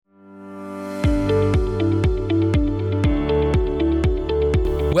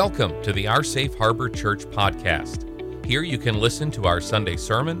Welcome to the Our Safe Harbor Church podcast. Here you can listen to our Sunday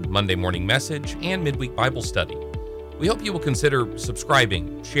sermon, Monday morning message, and midweek Bible study. We hope you will consider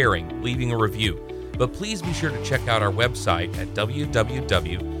subscribing, sharing, leaving a review, but please be sure to check out our website at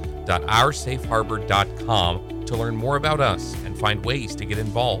www.oursafeharbor.com to learn more about us and find ways to get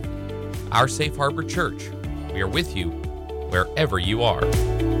involved. Our Safe Harbor Church, we are with you wherever you are.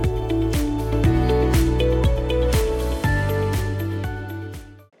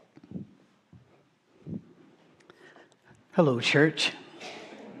 Hello, church.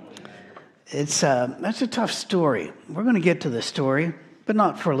 That's a tough story. We're going to get to the story, but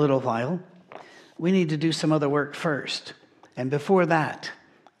not for a little while. We need to do some other work first. And before that,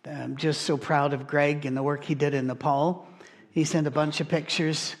 I'm just so proud of Greg and the work he did in Nepal. He sent a bunch of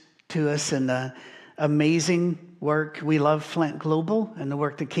pictures to us and amazing work. We love Flint Global and the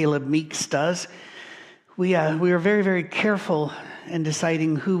work that Caleb Meeks does. We are very, very careful in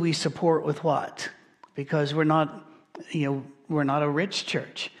deciding who we support with what, because we're not a rich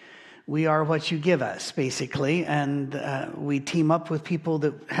church. We are what you give us, basically, and we team up with people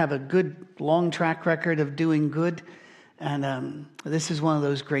that have a good, long track record of doing good, and this is one of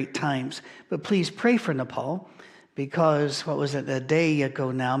those great times. But please pray for Nepal, because, a day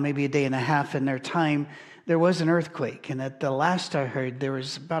ago now, maybe a day and a half in their time, there was an earthquake, and at the last I heard, there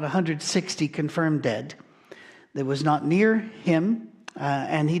was about 160 confirmed dead. That was not near him,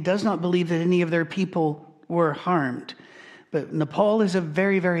 and he does not believe that any of their people were harmed. But Nepal is a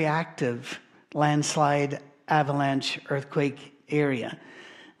very, very active landslide, avalanche, earthquake area.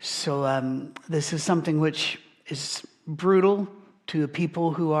 So this is something which is brutal to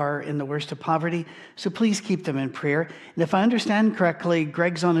people who are in the worst of poverty. So please keep them in prayer. And if I understand correctly,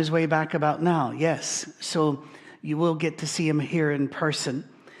 Greg's on his way back about now. Yes. So you will get to see him here in person.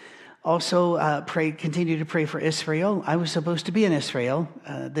 Also, continue to pray for Israel. I was supposed to be in Israel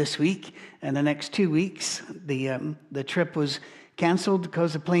this week, and the next 2 weeks, the trip was canceled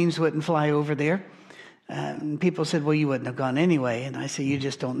because the planes wouldn't fly over there. And people said, well, you wouldn't have gone anyway. And I said, you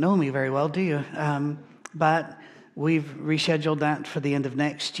just don't know me very well, do you? But we've rescheduled that for the end of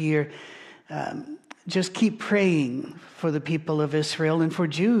next year. Just keep praying for the people of Israel and for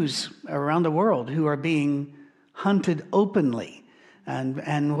Jews around the world who are being hunted openly.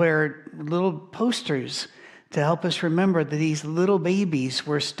 And wear little posters to help us remember that these little babies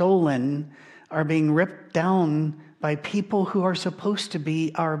were stolen, are being ripped down by people who are supposed to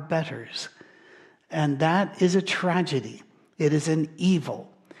be our betters. And that is a tragedy. It is an evil.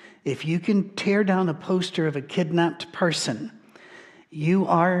 If you can tear down a poster of a kidnapped person, you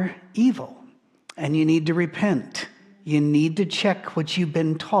are evil, and you need to repent. You need to check what you've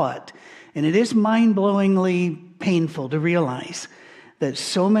been taught. And it is mind-blowingly painful to realize that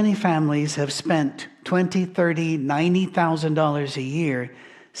so many families have spent $20,000, $30,000, $90,000 a year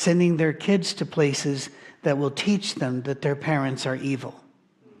sending their kids to places that will teach them that their parents are evil.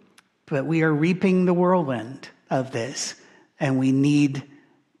 But we are reaping the whirlwind of this, and we need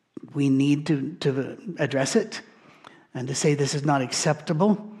to address it and to say this is not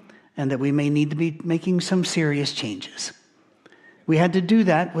acceptable and that we may need to be making some serious changes. We had to do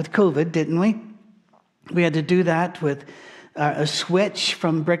that with COVID, didn't we? We had to do that with a switch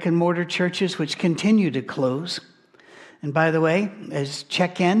from brick and mortar churches, which continue to close. And by the way, as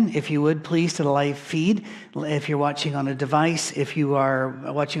check-in, if you would, please, to the live feed. If you're watching on a device, if you are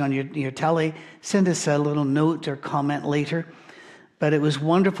watching on your telly, send us a little note or comment later. But it was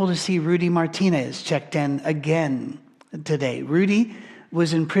wonderful to see Rudy Martinez checked in again today. Rudy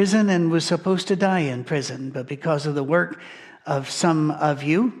was in prison and was supposed to die in prison, but because of the work of some of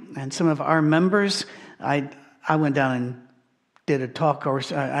you and some of our members, I went down and did a talk, or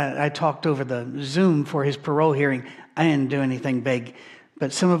I talked over the Zoom for his parole hearing. I didn't do anything big,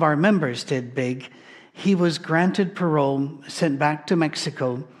 but some of our members did big. He was granted parole, sent back to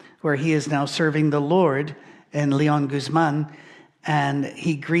Mexico, where he is now serving the Lord in Leon Guzman, and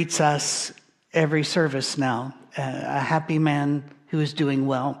he greets us every service now. A happy man who is doing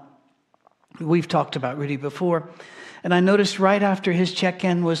well. We've talked about Rudy before, and I noticed right after his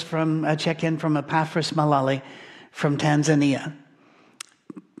check-in was from Epaphras Malali from Tanzania.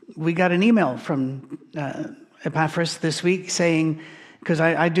 We got an email from Epaphras this week saying, because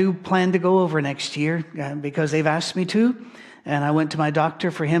I do plan to go over next year because they've asked me to, and I went to my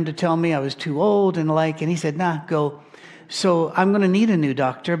doctor for him to tell me I was too old and he said, nah, go. So I'm going to need a new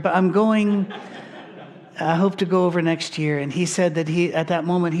doctor, but I'm going. I hope to go over next year. And he said that at that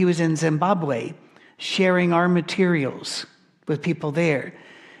moment he was in Zimbabwe sharing our materials with people there.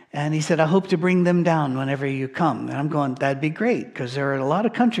 And he said, I hope to bring them down whenever you come. And I'm going, that'd be great, because there are a lot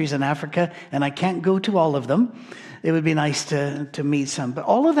of countries in Africa, and I can't go to all of them. It would be nice to meet some. But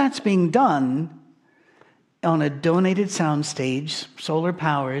all of that's being done on a donated soundstage,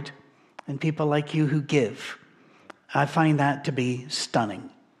 solar-powered, and people like you who give. I find that to be stunning.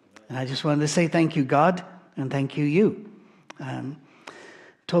 And I just wanted to say thank you, God, and thank you, you.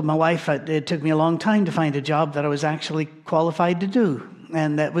 Told my wife it took me a long time to find a job that I was actually qualified to do,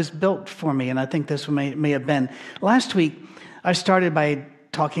 and that was built for me, and I think this may have been. Last week, I started by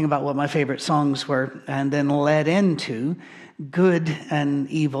talking about what my favorite songs were, and then led into good and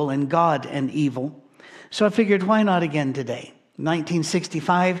evil and God and evil. So I figured, why not again today?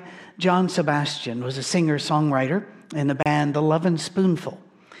 1965, John Sebastian was a singer-songwriter in the band The Lovin' Spoonful,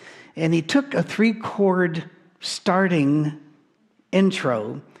 and he took a 3-chord starting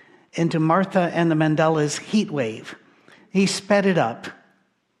intro into Martha and the Mandelas' Heat Wave. He sped it up.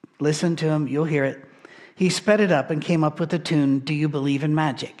 Listen to him, you'll hear it. He sped it up and came up with the tune, Do You Believe in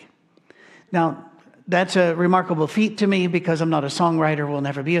Magic? Now, that's a remarkable feat to me because I'm not a songwriter, will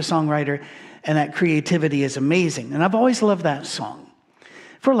never be a songwriter, and that creativity is amazing. And I've always loved that song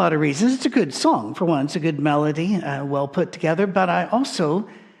for a lot of reasons. It's a good song. For one, it's a good melody, well put together, but I also,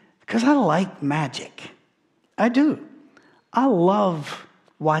 because I like magic. I do. I love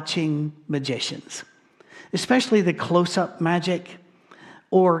watching magicians, especially the close-up magic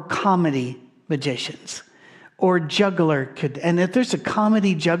or comedy magicians or juggler. And if there's a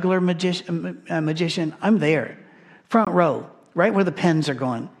comedy juggler magician, I'm there, front row, right where the pens are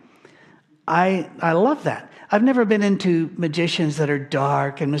going. I love that. I've never been into magicians that are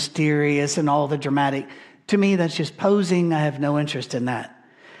dark and mysterious and all the dramatic. To me, that's just posing. I have no interest in that.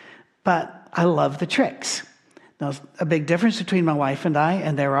 But I love the tricks. Now, a big difference between my wife and I,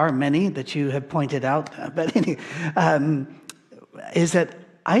 and there are many that you have pointed out, but anyway, is that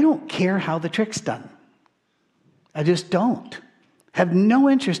I don't care how the trick's done. I just don't. Have no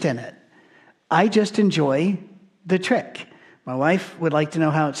interest in it. I just enjoy the trick. My wife would like to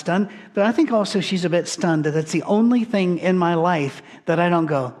know how it's done, but I think also she's a bit stunned that it's the only thing in my life that I don't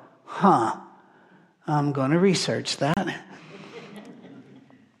go, I'm going to research that.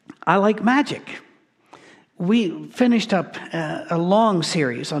 I like magic. We finished up a long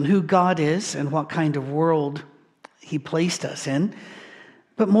series on who God is and what kind of world he placed us in,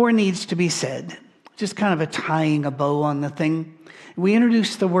 but more needs to be said. Just kind of a tying a bow on the thing. We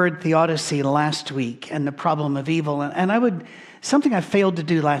introduced the word theodicy last week and the problem of evil, and something I failed to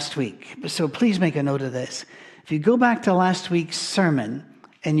do last week, so please make a note of this. If you go back to last week's sermon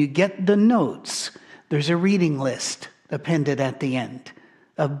and you get the notes, there's a reading list appended at the end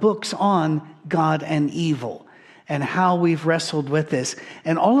of books on God and evil and how we've wrestled with this.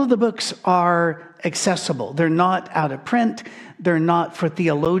 And all of the books are accessible. They're not out of print. They're not for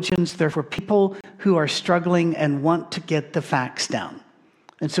theologians. They're for people who are struggling and want to get the facts down.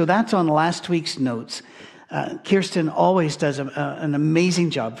 And so that's on last week's notes. Kirsten always does an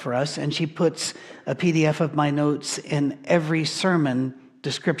amazing job for us, and she puts a PDF of my notes in every sermon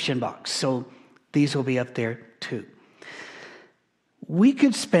description box. So these will be up there too. We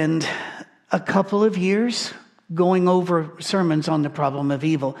could spend a couple of years going over sermons on the problem of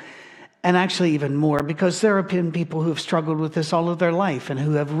evil, and actually even more, because there have been people who have struggled with this all of their life and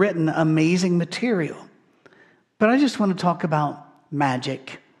who have written amazing material. But I just want to talk about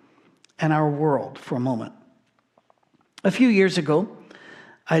magic and our world for a moment. A few years ago,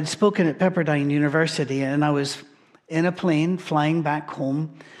 I had spoken at Pepperdine University, and I was in a plane flying back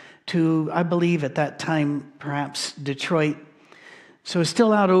home to, I believe at that time, perhaps Detroit. So I was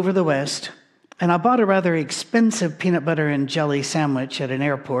still out over the West, and I bought a rather expensive peanut butter and jelly sandwich at an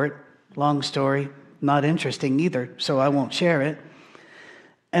airport. Long story, not interesting either, so I won't share it.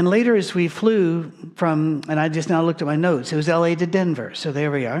 And later as we flew from, and I just now looked at my notes, it was LA to Denver, so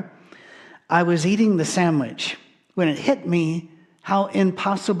there we are. I was eating the sandwich when it hit me how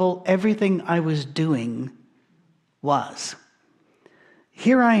impossible everything I was doing was.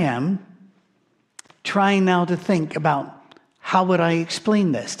 Here I am, trying now to think about how would I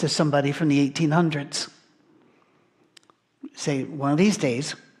explain this to somebody from the 1800s? Say, one of these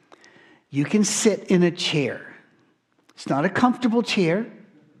days, you can sit in a chair. It's not a comfortable chair,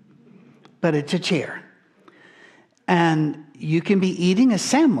 but it's a chair. And you can be eating a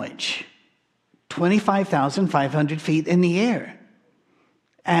sandwich 25,500 feet in the air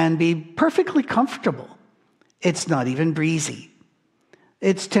and be perfectly comfortable. It's not even breezy.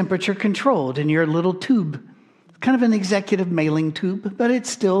 It's temperature controlled in your little tube. Kind of an executive mailing tube, but it's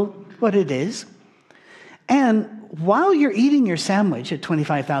still what it is. And while you're eating your sandwich at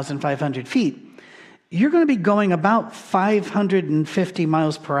 25,500 feet, you're going to be going about 550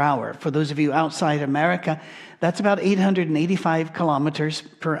 miles per hour. For those of you outside America, that's about 885 kilometers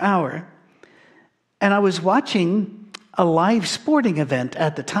per hour. And I was watching a live sporting event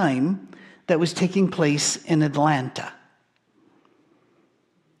at the time that was taking place in Atlanta.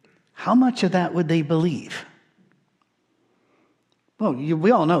 How much of that would they believe? Well,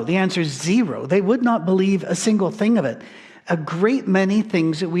 we all know the answer is zero. They would not believe a single thing of it. A great many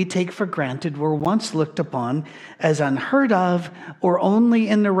things that we take for granted were once looked upon as unheard of or only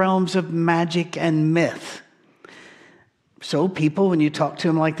in the realms of magic and myth. So people, when you talk to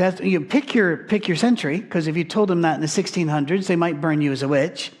them like that, you pick your century, because if you told them that in the 1600s, they might burn you as a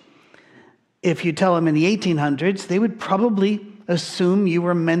witch. If you tell them in the 1800s, they would probably assume you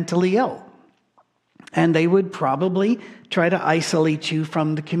were mentally ill. And they would probably try to isolate you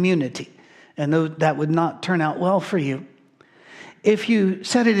from the community. And that would not turn out well for you. If you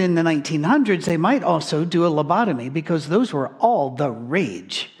said it in the 1900s, they might also do a lobotomy, because those were all the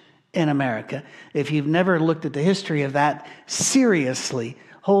rage in America. If you've never looked at the history of that, seriously,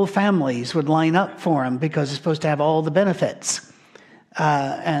 whole families would line up for them because it's supposed to have all the benefits.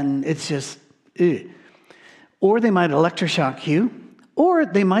 And it's just, ugh. Or they might electroshock you, or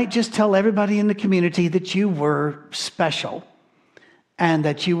they might just tell everybody in the community that you were special and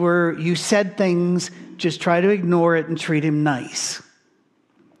that you said things, just try to ignore it and treat him nice.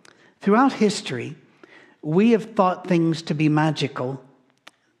 Throughout history, we have thought things to be magical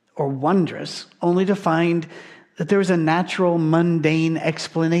or wondrous, only to find that there was a natural, mundane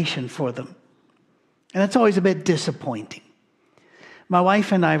explanation for them. And that's always a bit disappointing. My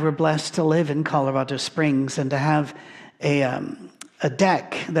wife and I were blessed to live in Colorado Springs and to have a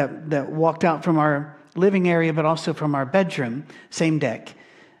deck that walked out from our living area, but also from our bedroom, same deck.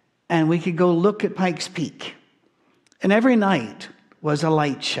 And we could go look at Pikes Peak. And every night was a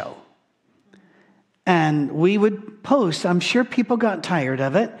light show. And we would post. I'm sure people got tired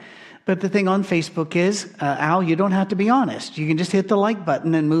of it. But the thing on Facebook is, Al, you don't have to be honest. You can just hit the like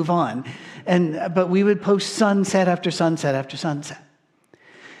button and move on. But we would post sunset after sunset after sunset.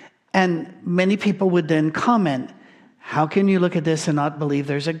 And many people would then comment, how can you look at this and not believe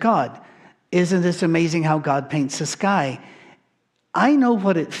there's a God? Isn't this amazing how God paints the sky? I know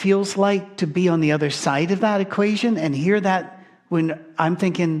what it feels like to be on the other side of that equation and hear that when I'm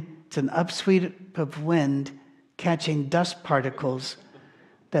thinking it's an upsweep of wind catching dust particles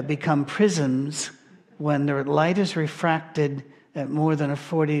that become prisms when their light is refracted at more than a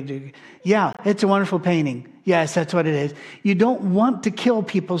 40 degree. Yeah, it's a wonderful painting. Yes, that's what it is. You don't want to kill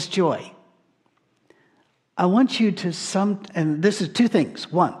people's joy. I want you to and this is two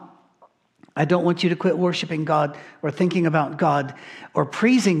things. One, I don't want you to quit worshiping God or thinking about God or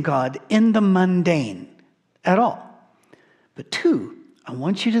praising God in the mundane at all. But two, I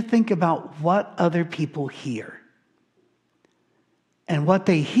want you to think about what other people hear. And what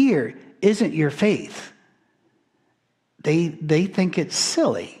they hear isn't your faith. They think it's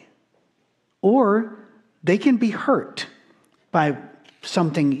silly. Or they can be hurt by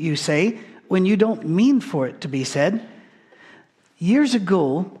something you say when you don't mean for it to be said. Years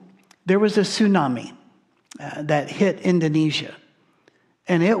ago, there was a tsunami that hit Indonesia.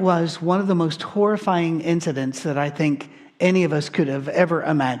 And it was one of the most horrifying incidents that I think any of us could have ever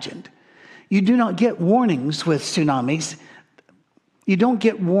imagined. You do not get warnings with tsunamis. You don't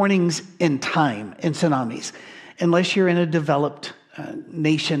get warnings in time in tsunamis unless you're in a developed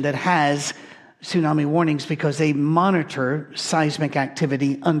nation that has tsunami warnings because they monitor seismic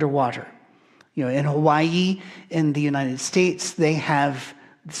activity underwater. You know, in Hawaii, in the United States, they have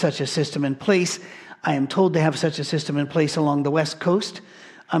such a system in place. I am told they have such a system in place along the West Coast.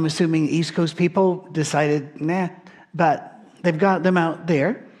 I'm assuming East Coast people decided, nah, but they've got them out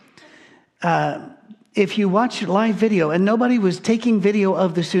there. If you watch live video, and nobody was taking video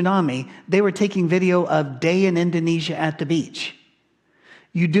of the tsunami, they were taking video of day in Indonesia at the beach.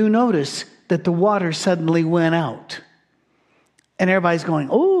 You do notice that the water suddenly went out. And everybody's going,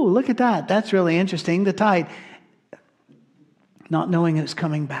 oh, look at that. That's really interesting, the tide. Not knowing it was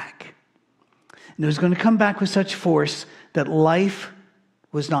coming back. And it was going to come back with such force that life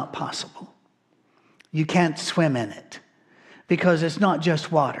was not possible. You can't swim in it because it's not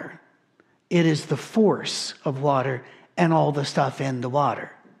just water. It is the force of water and all the stuff in the water,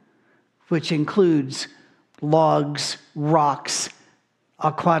 which includes logs, rocks,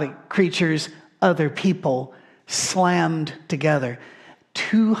 aquatic creatures, other people slammed together.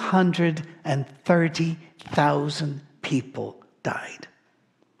 230,000 people died.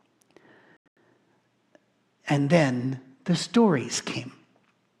 And then the stories came.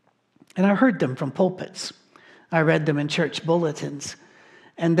 And I heard them from pulpits. I read them in church bulletins.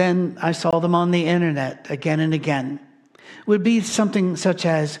 And then I saw them on the internet again and again. It would be something such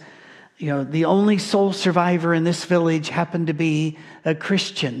as, the only sole survivor in this village happened to be a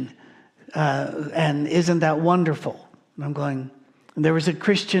Christian. And isn't that wonderful? And I'm going, there was a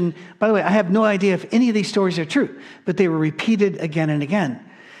Christian. By the way, I have no idea if any of these stories are true, but they were repeated again and again.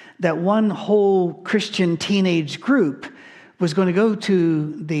 That one whole Christian teenage group was going to go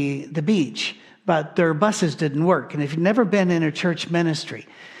to the beach, but their buses didn't work. And if you've never been in a church ministry,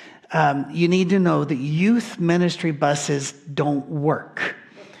 you need to know that youth ministry buses don't work.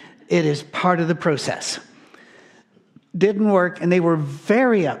 It is part of the process. Didn't work, and they were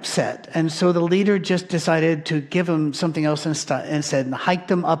very upset. And so the leader just decided to give them something else instead and hike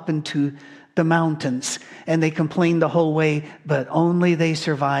them up into the mountains. And they complained the whole way, but only they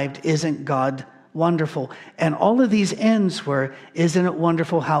survived. Isn't God wonderful? And all of these ends were, isn't it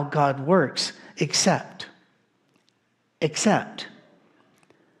wonderful how God works? Except.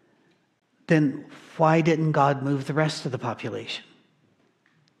 Then why didn't God move the rest of the population?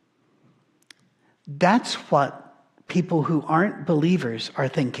 That's what people who aren't believers are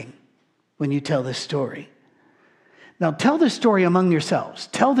thinking when you tell this story. Now tell this story among yourselves.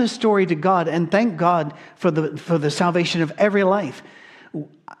 Tell this story to God and thank God for the salvation of every life.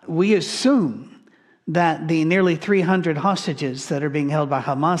 We assume that the nearly 300 hostages that are being held by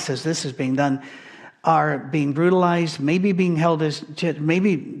Hamas as this is being done are being brutalized, maybe being held as,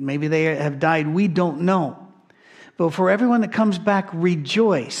 maybe they have died. We don't know. But for everyone that comes back,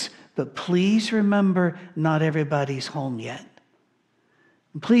 rejoice. But please remember, not everybody's home yet.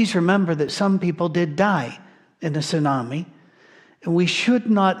 Please remember that some people did die in the tsunami, and we should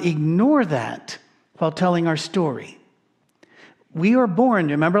not ignore that while telling our story. We are born,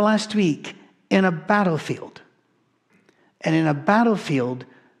 remember last week, in a battlefield, and in a battlefield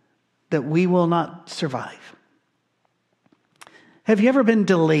that we will not survive. Have you ever been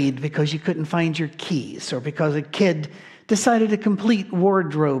delayed because you couldn't find your keys, or because a kid decided a complete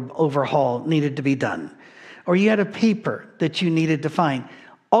wardrobe overhaul needed to be done, or you had a paper that you needed to find?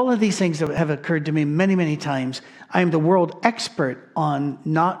 All of these things have occurred to me many, many times. I am the world expert on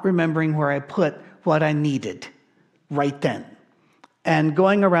not remembering where I put what I needed right then, and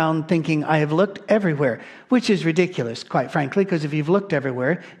going around thinking I have looked everywhere, which is ridiculous, quite frankly, because if you've looked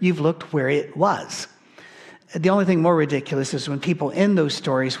everywhere, you've looked where it was. The only thing more ridiculous is when people end those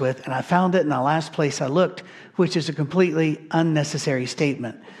stories with, and I found it in the last place I looked, which is a completely unnecessary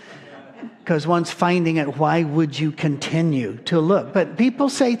statement. Because once finding it, why would you continue to look? But people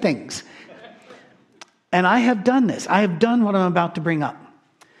say things. And I have done this. I have done what I'm about to bring up.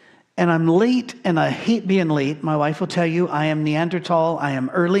 And I'm late, and I hate being late. My wife will tell you I am Neanderthal. I am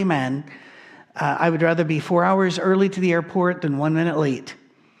early man. I would rather be 4 hours early to the airport than 1 minute late.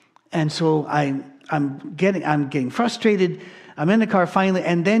 And so I'm getting frustrated. I'm in the car finally,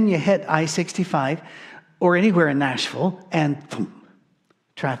 and then you hit I-65 or anywhere in Nashville, and boom,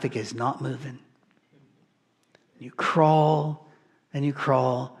 traffic is not moving. You crawl, and you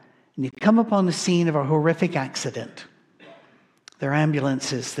crawl, and you come up on the scene of a horrific accident. There are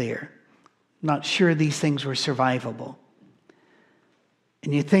ambulances there. Not sure these things were survivable.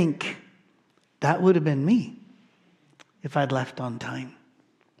 And you think, that would have been me if I'd left on time.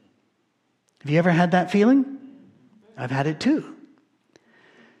 Have you ever had that feeling? I've had it too.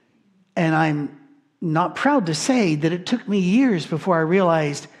 And I'm not proud to say that it took me years before I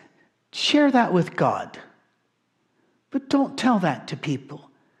realized, share that with God. But don't tell that to people,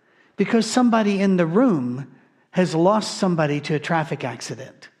 because somebody in the room has lost somebody to a traffic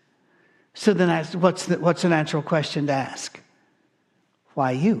accident. So then what's the natural question to ask?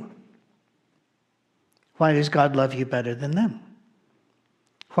 Why you? Why does God love you better than them?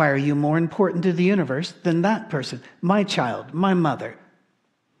 Why are you more important to the universe than that person? My child, my mother.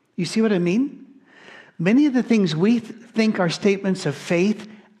 You see what I mean? Many of the things we think are statements of faith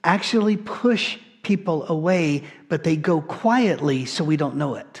actually push people away, but they go quietly so we don't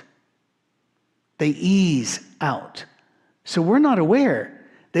know it. They ease out. So we're not aware.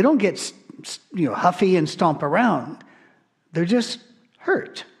 They don't get huffy and stomp around. They're just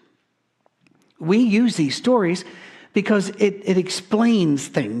hurt. We use these stories because it explains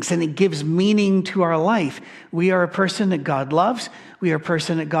things and it gives meaning to our life. We are a person that God loves. We are a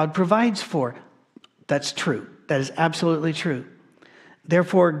person that God provides for. That's true. That is absolutely true.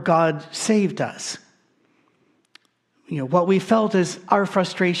 Therefore, God saved us. What we felt as our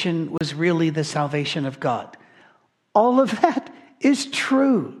frustration was really the salvation of God. All of that is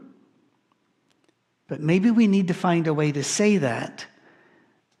true. But maybe we need to find a way to say that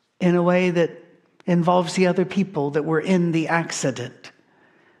in a way that involves the other people that were in the accident.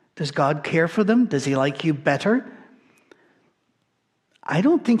 Does God care for them? Does he like you better? I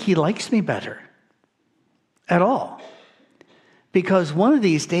don't think he likes me better at all. Because one of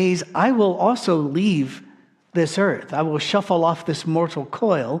these days, I will also leave this earth. I will shuffle off this mortal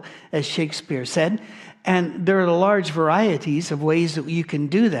coil, as Shakespeare said. And there are large varieties of ways that you can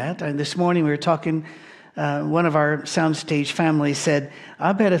do that. And this morning we were talking, one of our soundstage families said,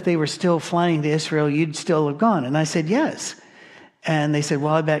 I bet if they were still flying to Israel, you'd still have gone. And I said, yes. And they said,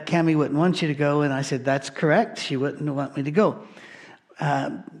 well, I bet Cammie wouldn't want you to go. And I said, that's correct. She wouldn't want me to go.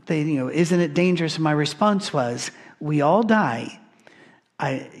 Isn't it dangerous? My response was, we all die.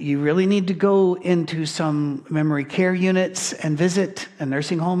 You really need to go into some memory care units and visit, and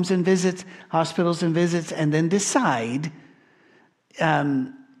nursing homes and visits, hospitals and visits, and then decide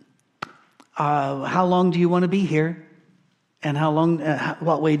how long do you want to be here, and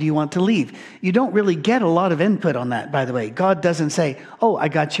what way do you want to leave. You don't really get a lot of input on that, by the way. God doesn't say, oh, I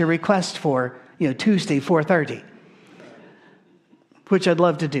got your request for Tuesday, 4:30. Which I'd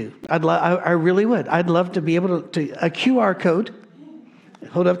love to do. I really would. I'd love to be able to a QR code,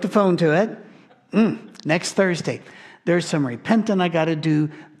 hold up the phone to it. Next Thursday. There's some repenting I got to do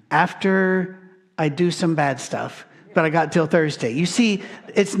after I do some bad stuff, but I got till Thursday. You see,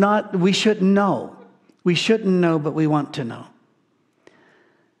 it's not, we shouldn't know. We shouldn't know, but we want to know.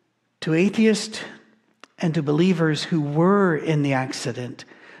 To atheists and to believers who were in the accident,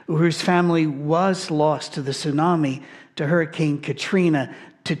 whose family was lost to the tsunami, to Hurricane Katrina,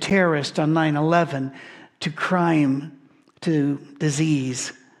 to terrorists on 9/11, to crime, to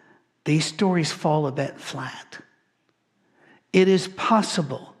disease, these stories fall a bit flat. It is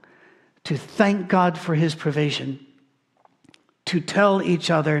possible to thank God for his provision, to tell each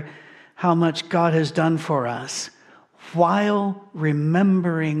other how much God has done for us, while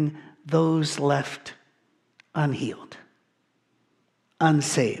remembering those left unhealed,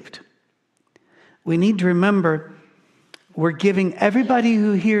 unsaved. We need to remember we're giving everybody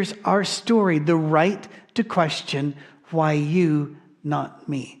who hears our story the right to question, why you, not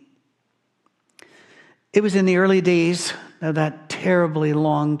me? It was in the early days of that terribly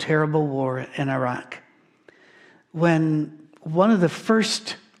long, terrible war in Iraq, when one of the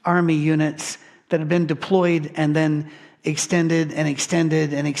first army units that had been deployed and then extended and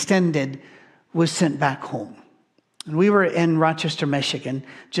extended and extended was sent back home. And we were in Rochester, Michigan,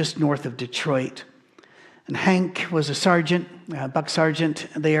 just north of Detroit. And Hank was a sergeant, buck sergeant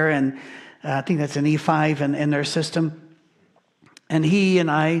there, and I think that's an E5 in their system. And he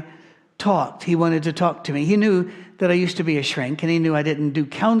and I talked. He wanted to talk to me. He knew that I used to be a shrink, and he knew I didn't do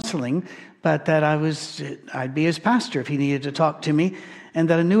counseling, but that I'd be his pastor if he needed to talk to me, and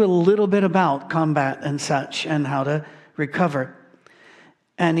that I knew a little bit about combat and such and how to recover.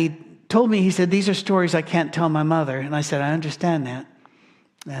 And he told me, he said, these are stories I can't tell my mother. And I said, I understand that.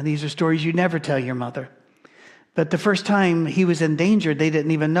 And these are stories you never tell your mother. But the first time he was endangered, they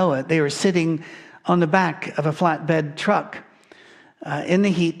didn't even know it. They were sitting on the back of a flatbed truck in the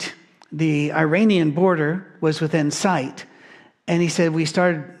heat. The Iranian border was within sight. And he said,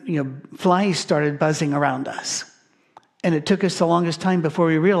 flies started buzzing around us. And it took us the longest time before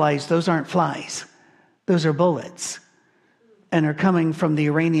we realized those aren't flies. Those are bullets. And are coming from the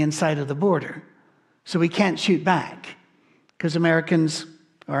Iranian side of the border. So we can't shoot back. Because Americans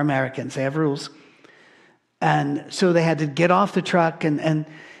are Americans. They have rules. And so they had to get off the truck, and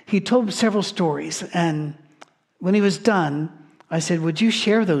he told several stories. And when he was done, I said, would you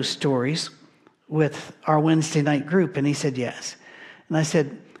share those stories with our Wednesday night group? And he said, yes. And I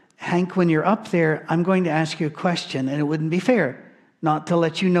said, Hank, when you're up there, I'm going to ask you a question, and it wouldn't be fair not to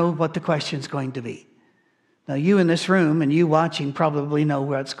let you know what the question's going to be. Now, you in this room and you watching probably know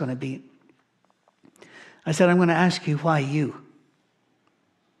where it's going to be. I said, I'm going to ask you, why you?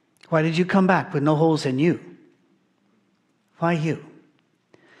 Why did you come back with no holes in you? Why you? And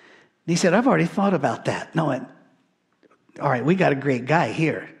he said, I've already thought about that. No, all right, we got a great guy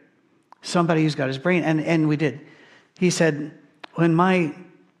here. Somebody who's got his brain. And we did. He said, when my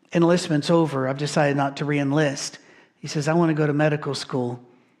enlistment's over, I've decided not to re-enlist. He says, I want to go to medical school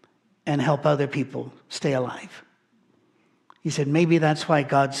and help other people stay alive. He said, maybe that's why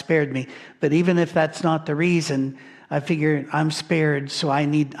God spared me. But even if that's not the reason, I figure I'm spared, so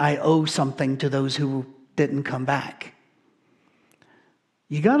I owe something to those who didn't come back.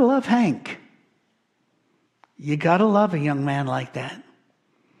 You got to love Hank. You got to love a young man like that,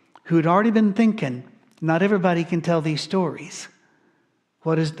 who had already been thinking, not everybody can tell these stories.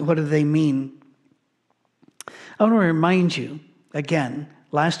 What do they mean? I want to remind you, again,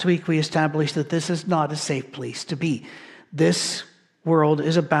 last week we established that this is not a safe place to be. This world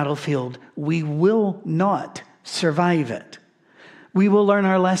is a battlefield. We will not survive it. We will learn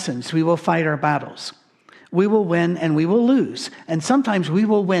our lessons. We will fight our battles. We will win and we will lose. And sometimes we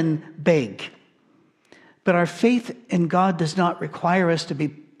will win big. But our faith in God does not require us to be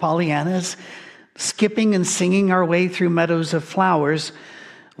Pollyannas, skipping and singing our way through meadows of flowers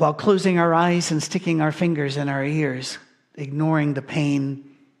while closing our eyes and sticking our fingers in our ears, ignoring the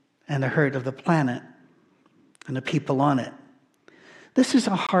pain and the hurt of the planet and the people on it. This is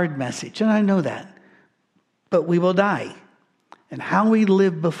a hard message, and I know that. But we will die. And how we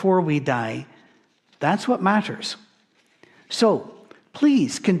live before we die, that's what matters. So,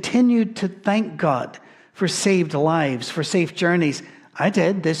 please continue to thank God for saved lives, for safe journeys. I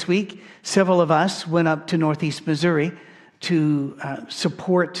did this week. Several of us went up to Northeast Missouri to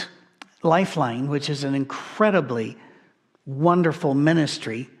support Lifeline, which is an incredibly wonderful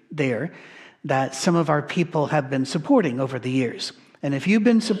ministry there that some of our people have been supporting over the years. And if you've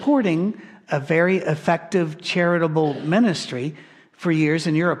been supporting a very effective charitable ministry for years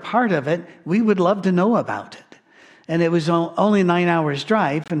and you're a part of it, we would love to know about it. And it was only 9 hours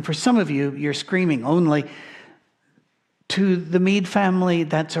drive. And for some of you, you're screaming only to the Meade family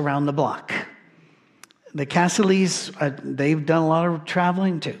that's around the block. The Cassilis, they've done a lot of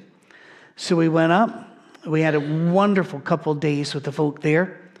traveling too. So we went up. We had a wonderful couple of days with the folk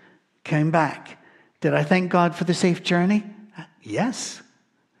there. Came back. Did I thank God for the safe journey? Yes.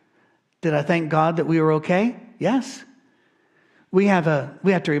 Did I thank God that we were okay? Yes. We have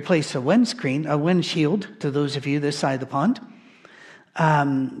to replace a windshield, to those of you this side of the pond,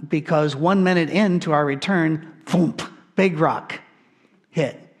 because 1 minute into our return, thump, big rock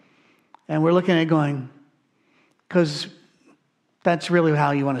hit. And we're looking at it going, because that's really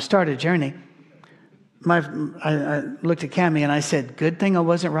how you want to start a journey. I looked at Cammie and I said, good thing I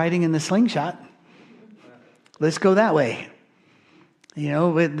wasn't riding in the slingshot. Let's go that way. You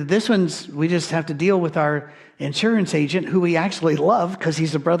know, this one's, we just have to deal with our insurance agent, who we actually love because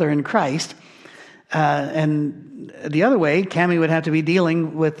he's a brother in Christ. And the other way, Cammie would have to be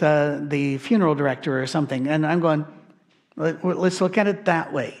dealing with the funeral director or something. And I'm going, let's look at it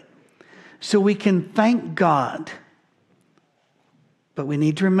that way. So we can thank God, but we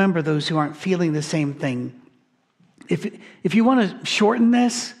need to remember those who aren't feeling the same thing. If you want to shorten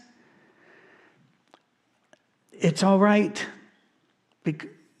this, it's all right.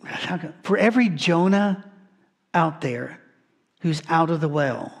 For every Jonah out there who's out of the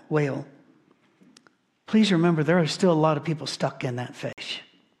whale, please remember there are still a lot of people stuck in that fish.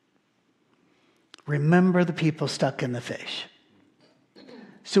 Remember the people stuck in the fish.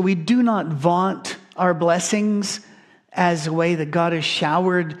 So we do not vaunt our blessings as a way that God has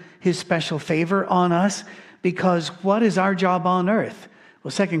showered his special favor on us, because what is our job on earth?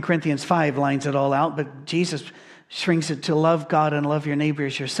 Well, 2 Corinthians 5 lines it all out, but Jesus shrinks it to love God and love your neighbor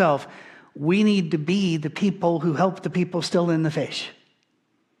as yourself. We need to be the people who help the people still in the fish,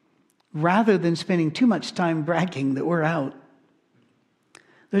 rather than spending too much time bragging that we're out.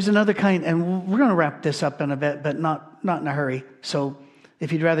 There's another kind, and we're going to wrap this up in a bit, but not in a hurry. So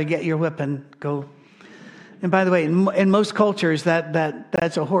if you'd rather get your whipping, go. And by the way, in most cultures,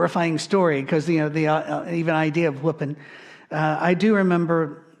 that's a horrifying story, because the even idea of whipping. I do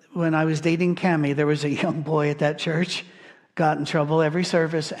remember when I was dating Cammie, there was a young boy at that church, got in trouble every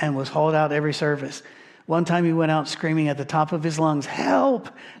service and was hauled out every service. One time he went out screaming at the top of his lungs, "Help,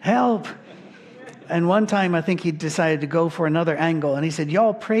 help." And one time I think he decided to go for another angle, and he said,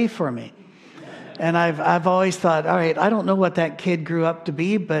 "Y'all pray for me." And I've always thought, all right, I don't know what that kid grew up to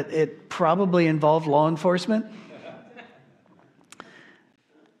be, but it probably involved law enforcement.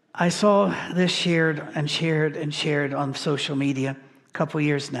 I saw this shared and shared and shared on social media a couple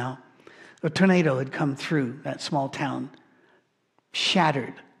years now. A tornado had come through that small town,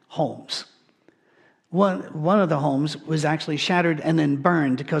 shattered homes. One of the homes was actually shattered and then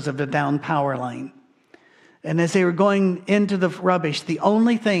burned because of the down power line. And as they were going into the rubbish, the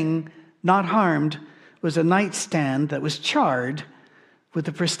only thing not harmed was a nightstand that was charred with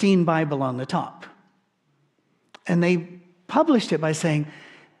a pristine Bible on the top. And they published it by saying,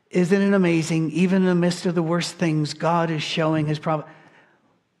 "Isn't it amazing, even in the midst of the worst things, God is showing his providence."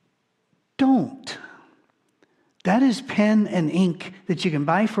 Don't. That is pen and ink that you can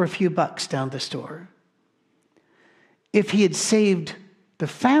buy for a few bucks down the store. If he had saved the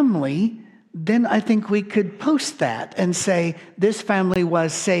family, then I think we could post that and say, this family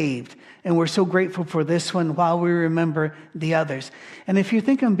was saved, and we're so grateful for this one while we remember the others. And if you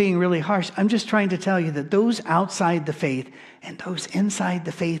think I'm being really harsh, I'm just trying to tell you that those outside the faith and those inside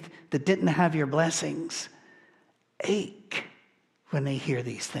the faith that didn't have your blessings ache when they hear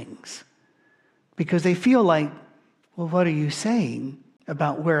these things. Because they feel like, well, what are you saying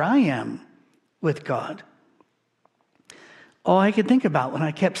about where I am with God? All I could think about when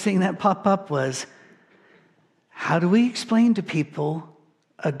I kept seeing that pop up was, How do we explain to people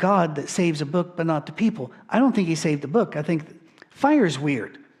a God that saves a book but not the people? I don't think he saved the book. I think fire's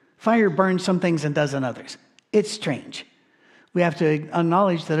weird. Fire burns some things and doesn't others. It's strange. We have to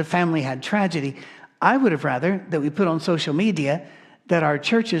acknowledge that a family had tragedy. I would have rather that we put on social media that our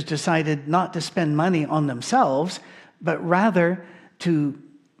churches decided not to spend money on themselves, but rather to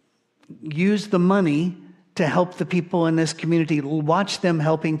use the money to help the people in this community, watch them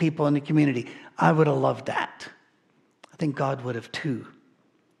helping people in the community. I would have loved that. I think God would have too.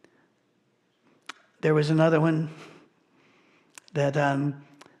 There was another one that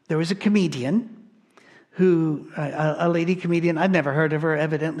there was a comedian who, a lady comedian, I'd never heard of her.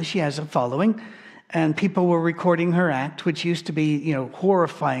 Evidently, she has a following. And people were recording her act, which used to be,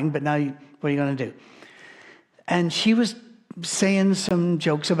 horrifying, but now what are you going to do? And she was saying some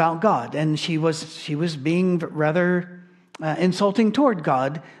jokes about God, and she was being rather insulting toward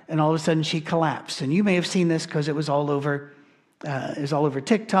God, and all of a sudden she collapsed. And you may have seen this because it was all over. It was all over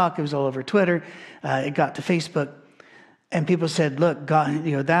TikTok. It was all over Twitter. It got to Facebook, and people said, "Look, God,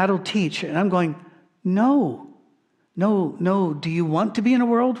 that'll teach." And I'm going, No. Do you want to be in a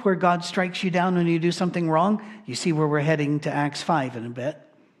world where God strikes you down when you do something wrong? You see where we're heading to Acts 5 in a bit.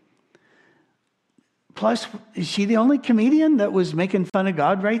 Plus, is she the only comedian that was making fun of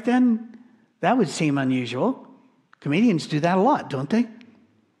God right then? That would seem unusual. Comedians do that a lot, don't they?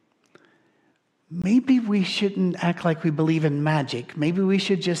 Maybe we shouldn't act like we believe in magic. Maybe we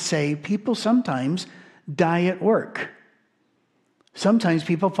should just say people sometimes die at work. Sometimes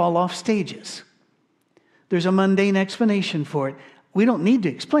people fall off stages. There's a mundane explanation for it. We don't need to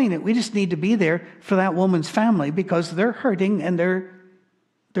explain it. We just need to be there for that woman's family because they're hurting and they're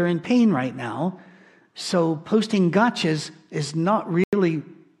in pain right now. So posting gotchas is not really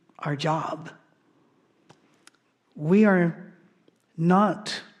our job. We are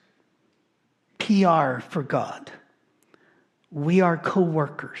not PR for God. We are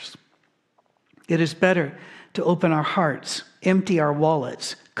co-workers. It is better to open our hearts, empty our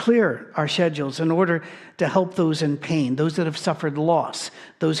wallets, clear our schedules in order to help those in pain, those that have suffered loss,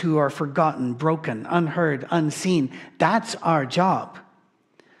 those who are forgotten, broken, unheard, unseen. That's our job.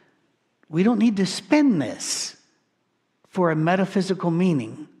 We don't need to spend this for a metaphysical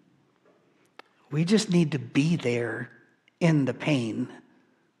meaning. We just need to be there in the pain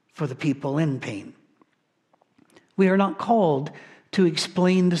for the people in pain. We are not called to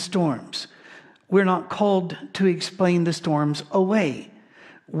explain the storms. We're not called to explain the storms away.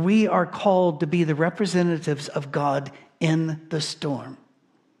 We are called to be the representatives of God in the storm.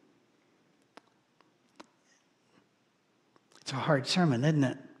 It's a hard sermon, isn't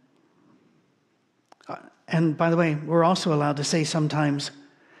it? And by the way, we're also allowed to say sometimes,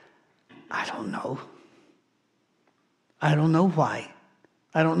 I don't know. I don't know why.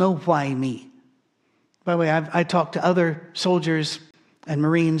 I don't know why me. By the way, I talked to other soldiers and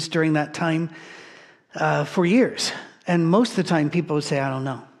Marines during that time for years. And most of the time, people would say, I don't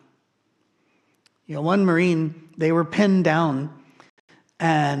know. One Marine, they were pinned down,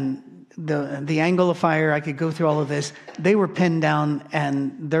 and the angle of fire, I could go through all of this. They were pinned down,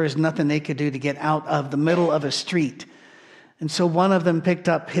 and there was nothing they could do to get out of the middle of a street. And so one of them picked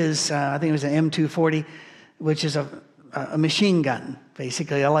up his, I think it was an M240, which is a machine gun,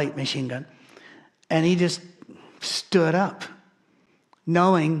 basically a light machine gun. And he just stood up,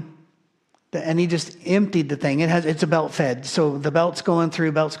 knowing and he just emptied the thing. It's a belt fed, so the belt's going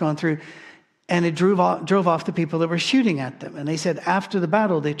through, and it drove off the people that were shooting at them. And they said after the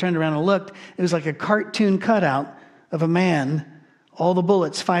battle, they turned around and looked. It was like a cartoon cutout of a man, all the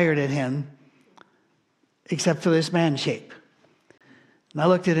bullets fired at him, except for this man shape. And I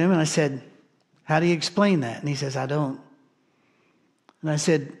looked at him and I said, how do you explain that? And he says, I don't. And I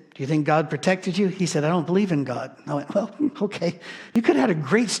said, do you think God protected you? He said, I don't believe in God. I went, well, okay. You could have had a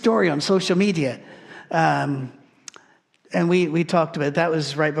great story on social media. And we talked about it. That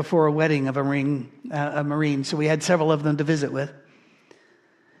was right before a wedding of a Marine. So we had several of them to visit with.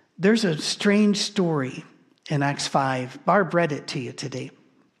 There's a strange story in Acts 5. Barb read it to you today.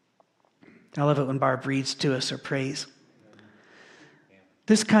 I love it when Barb reads to us or prays.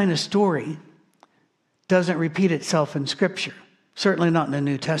 This kind of story doesn't repeat itself in Scripture. Certainly not in the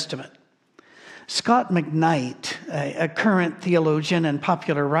New Testament. Scott McKnight, a current theologian and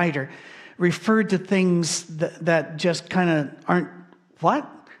popular writer, referred to things that just kind of aren't,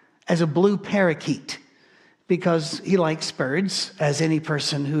 as a blue parakeet, because he likes birds, as any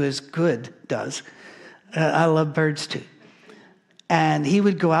person who is good does. I love birds too. And he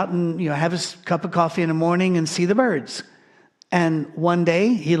would go out and have his cup of coffee in the morning and see the birds. And one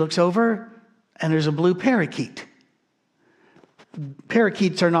day he looks over and there's a blue parakeet.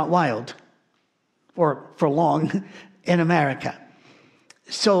 Parakeets are not wild. or for long in America.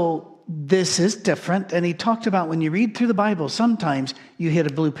 So this is different. And he talked about when you read through the Bible, sometimes you hit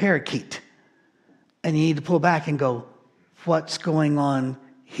a blue parakeet and you need to pull back and go, what's going on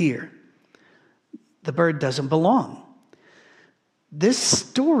here? The bird doesn't belong. This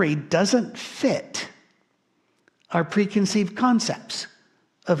story doesn't fit our preconceived concepts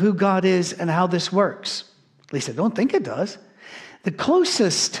of who God is and how this works. At least I don't think it does. The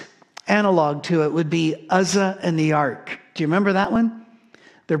closest analog to it would be Uzzah and the ark. Do you remember that one?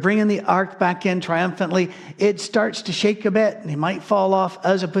 They're bringing the ark back in triumphantly. It starts to shake a bit, and he might fall off.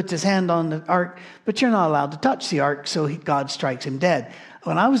 Uzzah puts his hand on the ark, but you're not allowed to touch the ark, so God strikes him dead.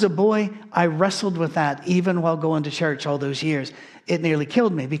 When I was a boy, I wrestled with that even while going to church all those years. It nearly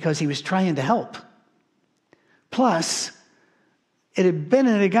killed me because he was trying to help. Plus, it had been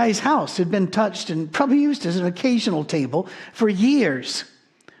in a guy's house. It had been touched and probably used as an occasional table for years.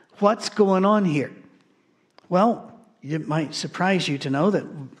 What's going on here? Well, it might surprise you to know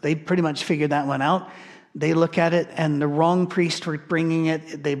that they pretty much figured that one out. They look at it, and the wrong priests were bringing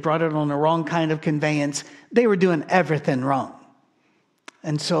it. They brought it on the wrong kind of conveyance. They were doing everything wrong.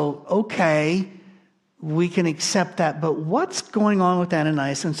 And so, okay, we can accept that. But what's going on with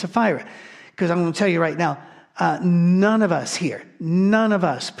Ananias and Sapphira? Because I'm going to tell you right now, none of us here, none of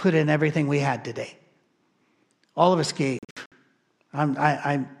us put in everything we had today. All of us gave.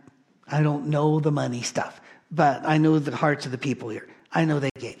 I don't know the money stuff, but I know the hearts of the people here. I know they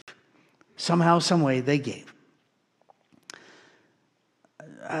gave. Somehow, some way, they gave.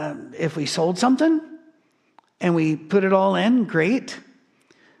 If we sold something and we put it all in, great.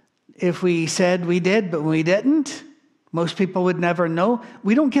 If we said we did, but we didn't, most people would never know.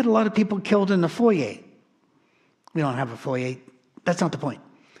 We don't get a lot of people killed in the foyer. We don't have a foyer. That's not the point.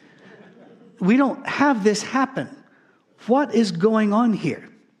 We don't have this happen. What is going on here?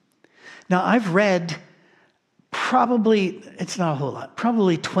 Now, I've read probably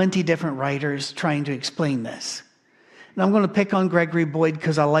 20 different writers trying to explain this. And I'm going to pick on Gregory Boyd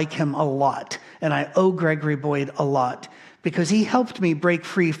because I like him a lot. And I owe Gregory Boyd a lot because he helped me break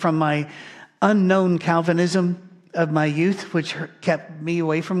free from my unknown Calvinism of my youth, which kept me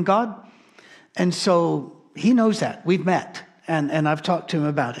away from God. And so he knows that. We've met, and I've talked to him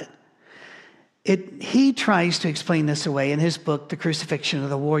about it. He tries to explain this away in his book, The Crucifixion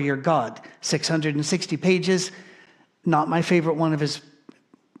of the Warrior God, 660 pages. Not my favorite one of his,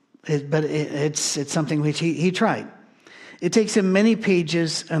 but it's something which he tried. It takes him many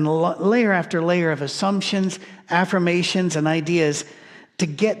pages and layer after layer of assumptions, affirmations, and ideas to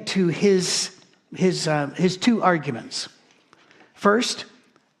get to his two arguments. First,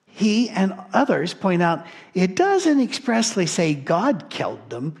 he and others point out it doesn't expressly say God killed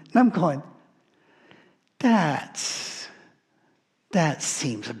them. And I'm going, that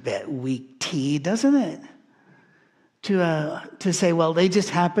seems a bit weak tea, doesn't it? To say, well, they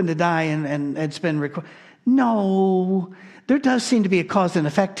just happened to die and it's been recorded. No, there does seem to be a cause and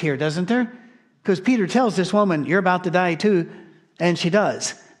effect here, doesn't there? Because Peter tells this woman, you're about to die too, and she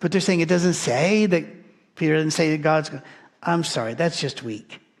does. But they're saying it doesn't say that, Peter didn't say that God's going. I'm sorry, that's just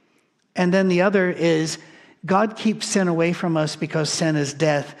weak. And then the other is, God keeps sin away from us because sin is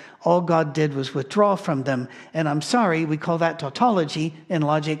death. All God did was withdraw from them. And I'm sorry, we call that tautology in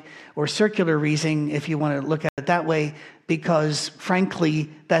logic, or circular reasoning, if you want to look at it that way, because frankly,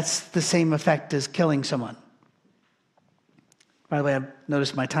 that's the same effect as killing someone. By the way, I've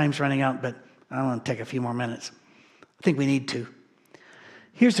noticed my time's running out, but I want to take a few more minutes. I think we need to.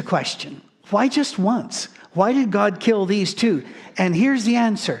 Here's the question. Why just once? Why did God kill these two? And here's the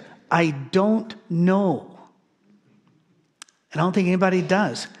answer. I don't know. I don't think anybody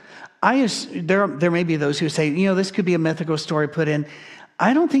does. There may be those who say, this could be a mythical story put in.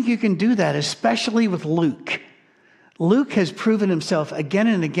 I don't think you can do that, especially with Luke. Luke has proven himself again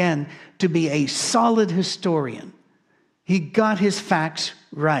and again to be a solid historian. He got his facts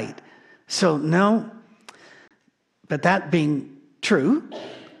right. So no, but that being true,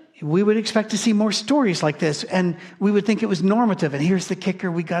 we would expect to see more stories like this, and we would think it was normative. And here's the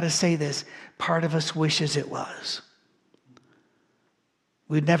kicker, we got to say this. Part of us wishes it was.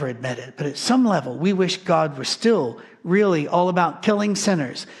 We'd never admit it, but at some level, we wish God were still really all about killing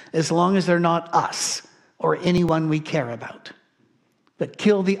sinners, as long as they're not us or anyone we care about. But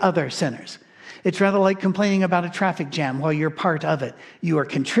kill the other sinners. It's rather like complaining about a traffic jam while you're part of it. You are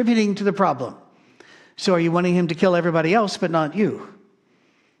contributing to the problem. So are you wanting him to kill everybody else, but not you?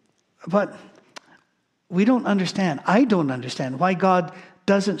 But we don't understand. I don't understand why God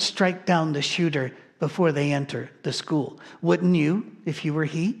doesn't strike down the shooter before they enter the school. Wouldn't you, if you were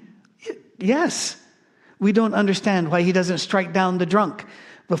he? Yes. We don't understand why he doesn't strike down the drunk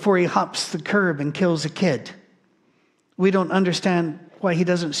before he hops the curb and kills a kid. We don't understand why he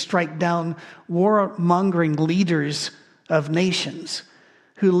doesn't strike down warmongering leaders of nations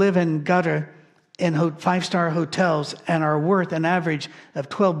who live in gutter in five-star hotels and are worth an average of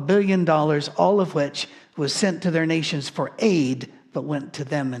 $12 billion, all of which was sent to their nations for aid, but went to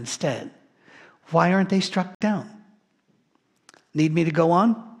them instead. Why aren't they struck down? Need me to go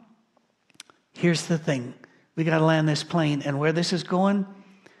on? Here's the thing. We got to land this plane, and where this is going,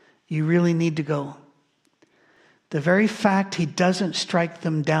 you really need to go. The very fact he doesn't strike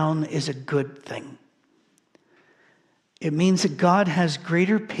them down is a good thing. It means that God has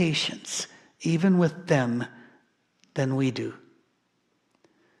greater patience even with them than we do.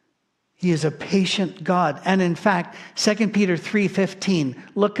 He is a patient God. And in fact, 2 Peter 3:15,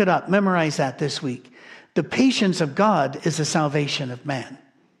 look it up, memorize that this week. The patience of God is the salvation of man.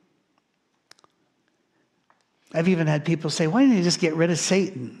 I've even had people say, why didn't you just get rid of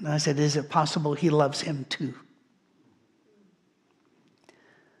Satan? And I said, is it possible he loves him too?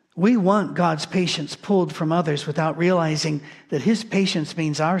 We want God's patience pulled from others without realizing that his patience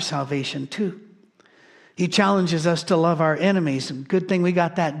means our salvation too. He challenges us to love our enemies. And good thing we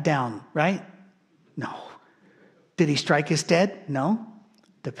got that down, right? No. Did he strike us dead? No.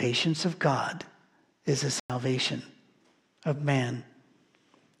 The patience of God is the salvation of man.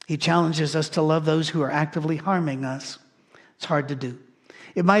 He challenges us to love those who are actively harming us. It's hard to do.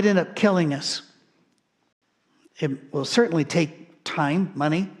 It might end up killing us. It will certainly take time,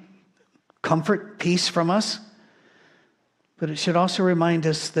 money, comfort, peace from us. But it should also remind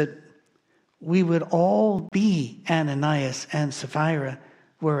us that we would all be Ananias and Sapphira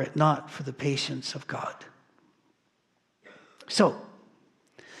were it not for the patience of God. So,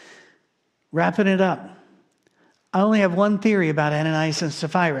 wrapping it up. I only have one theory about Ananias and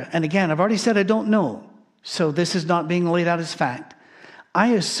Sapphira. And again, I've already said I don't know. So this is not being laid out as fact.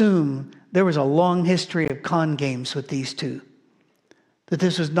 I assume there was a long history of con games with these two. That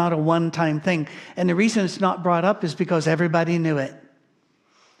this was not a one-time thing. And the reason it's not brought up is because everybody knew it.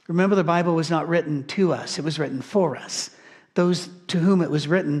 Remember, the Bible was not written to us. It was written for us. Those to whom it was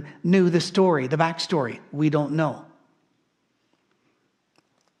written knew the story, the backstory. We don't know.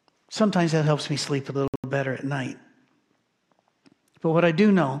 Sometimes that helps me sleep a little better at night. But what I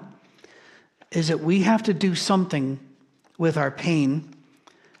do know is that we have to do something with our pain,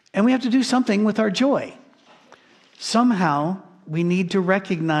 and we have to do something with our joy. Somehow, we need to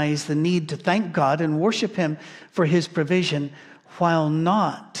recognize the need to thank God and worship him for his provision while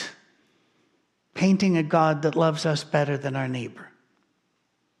not painting a God that loves us better than our neighbor.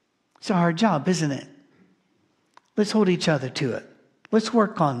 It's a hard job, isn't it? Let's hold each other to it. Let's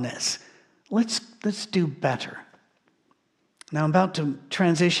work on this. Let's do better. Now I'm about to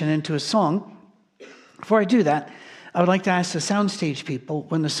transition into a song. Before I do that, I would like to ask the soundstage people,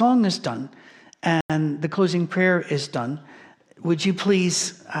 when the song is done and the closing prayer is done, would you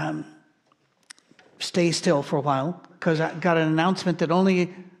please stay still for a while? Because I got an announcement that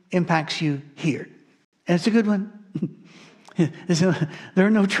only impacts you here. And it's a good one. There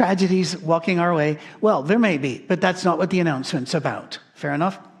are no tragedies walking our way. Well, there may be, but that's not what the announcement's about. Fair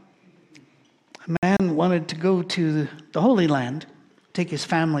enough? A man wanted to go to the Holy Land, take his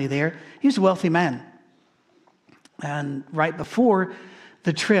family there. He was a wealthy man. And right before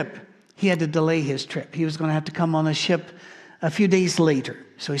the trip, he had to delay his trip. He was going to have to come on a ship a few days later.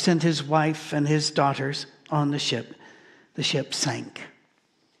 So he sent his wife and his daughters on the ship. The ship sank.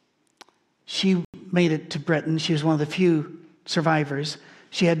 She made it to Britain. She was one of the few survivors.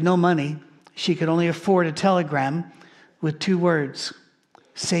 She had no money. She could only afford a telegram with 2 words,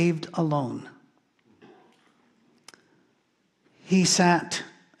 saved alone. He sat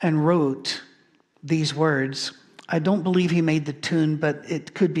and wrote these words. I don't believe he made the tune, but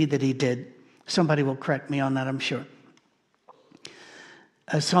it could be that he did. Somebody will correct me on that, I'm sure.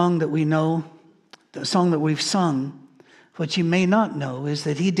 A song that we know, the song that we've sung. What you may not know is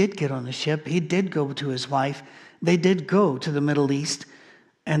that he did get on the ship. He did go to his wife. They did go to the Middle East,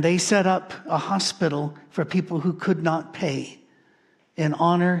 and they set up a hospital for people who could not pay in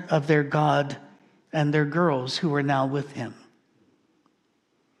honor of their God and their girls who were now with him.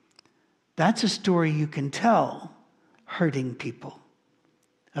 That's a story you can tell hurting people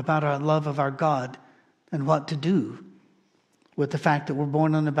about our love of our God and what to do with the fact that we're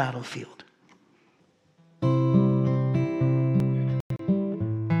born on the battlefield.